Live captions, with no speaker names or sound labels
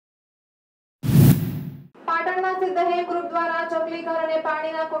પાટણના સિદ્ધહેમ ગ્રુપ દ્વારા ચકલીઘર અને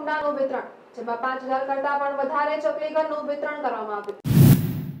પાણીના કુંડાનું વિતરણ, જેમાં 5000 કરતા પણ વધારે ચકલીઘરનું વિતરણ કરવામાં આવ્યું।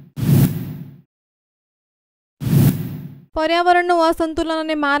 પર્યાવરણનું અસંતુલન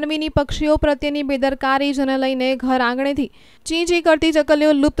અને માનવીની પક્ષીઓ પ્રત્યેની બેદરકારી જેને લઈને ઘર આંગણેથી ચી ચી કરતી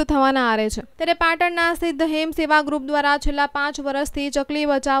ચકલીઓ લુપ્ત થવાના આરે છે। ત્યારે પાટણના સિદ્ધહેમ સેવા ગ્રુપ દ્વારા છેલ્લા 5 વર્ષથી ચકલી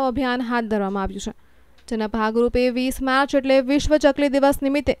બચાવ અભિયાન હાથ ધરવામાં આવ્યું છે, જેના ભાગરૂપે 20 માર્ચ એટલે વિશ્વ ચકલી દિવસ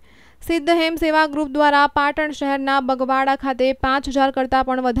નિમિત્તે સિદ્ધહેમ સેવા ગ્રુપ દ્વારા પાટણ શહેરના બગવાડા ખાતે 5000 કરતાં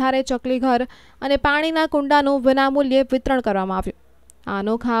પણ વધારે ચકલીઘર અને પાણીના કુંડાનું વિનામૂલ્યે વિતરણ કરવામાં આવ્યું। આ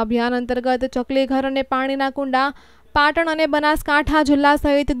અનોખા અભિયાન અંતર્ગત ચકલીઘર અને પાણીના કુંડા પાટણ અને બનાસકાંઠા જિલ્લા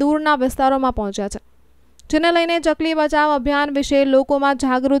સહિત દૂરના વિસ્તારોમાં પહોંચ્યા છે, જેને લઈને ચકલી બચાવ અભિયાન વિશે લોકોમાં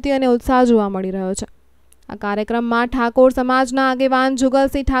જાગૃતિ અને ઉત્સાહ જોવા મળી રહ્યો છે। આ કાર્યક્રમમાં ઠાકોર સમાજના આગેવાન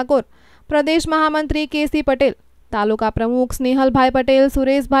જુગલસિંહ ઠાકોર, પ્રદેશ મહામંત્રી કેસી પટેલ, તાલુકા પ્રમુખ સ્નેહલભાઈ પટેલ,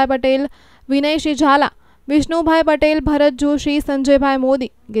 સુરેશભાઈ પટેલ, વિનયસિંહ ઝાલા, વિષ્ણુભાઈ પટેલ, ભરત જોશી, સંજયભાઈ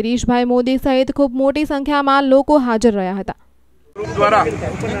મોદી, ગિરીશભાઈ મોદી સહિત ખૂબ મોટી સંખ્યામાં લોકો હાજર રહ્યા હતા। દ્વારા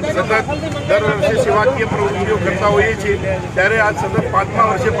સતત દર વર્ષે સેવાકીય પ્રવૃત્તિઓ કરતા હોઈએ છીએ, ત્યારે આજ સતત 5મા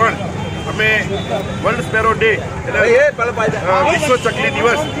વર્ષે પણ અમે વર્લ્ડ સ્પેરો ડે એટલે વિશ્વ ચકલી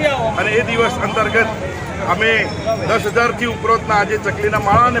દિવસ અને એ દિવસ અંતર્ગત અમે 10,000થી ઉપરોતના આજે ચકલીના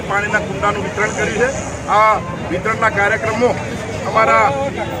માળા અને પાણીના કુંડાનું વિતરણ કર્યું છે। આ વિતરણના કાર્યક્રમો અમારા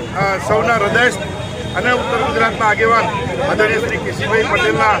સૌના હૃદયસ્થ અને ઉત્તર ગુજરાતના આગેવાન આદરણીય શ્રી કેસીભાઈ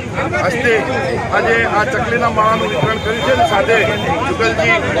પટેલના હસ્તે આજે આ ચકલીના માળાનું વિતરણ કર્યું છે અને સાથે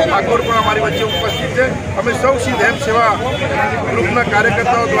જુગલજી ઠાકોર પણ અમારી વચ્ચે ઉપસ્થિત છે। અમે સૌ સિદ્ધહેમ સેવા ગ્રુપના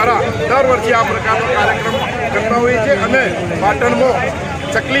કાર્યકર્તાઓ દ્વારા દર વર્ષે આ પ્રકારનો કાર્યક્રમ કરતા હોઈએ છીએ અને પાટણમાં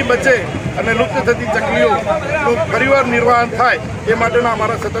ચકલી બચે અને લુપ્ત થતી ચકલીઓનું પરિવાર નિર્વાહન થાય એ માટેના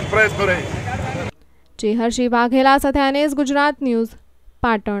અમારા સતત પ્રયત્નો રહે। જે હર્ષી વાઘેલા સાથે અનેસ ગુજરાત ન્યૂઝ,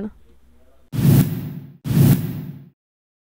 પાટણ।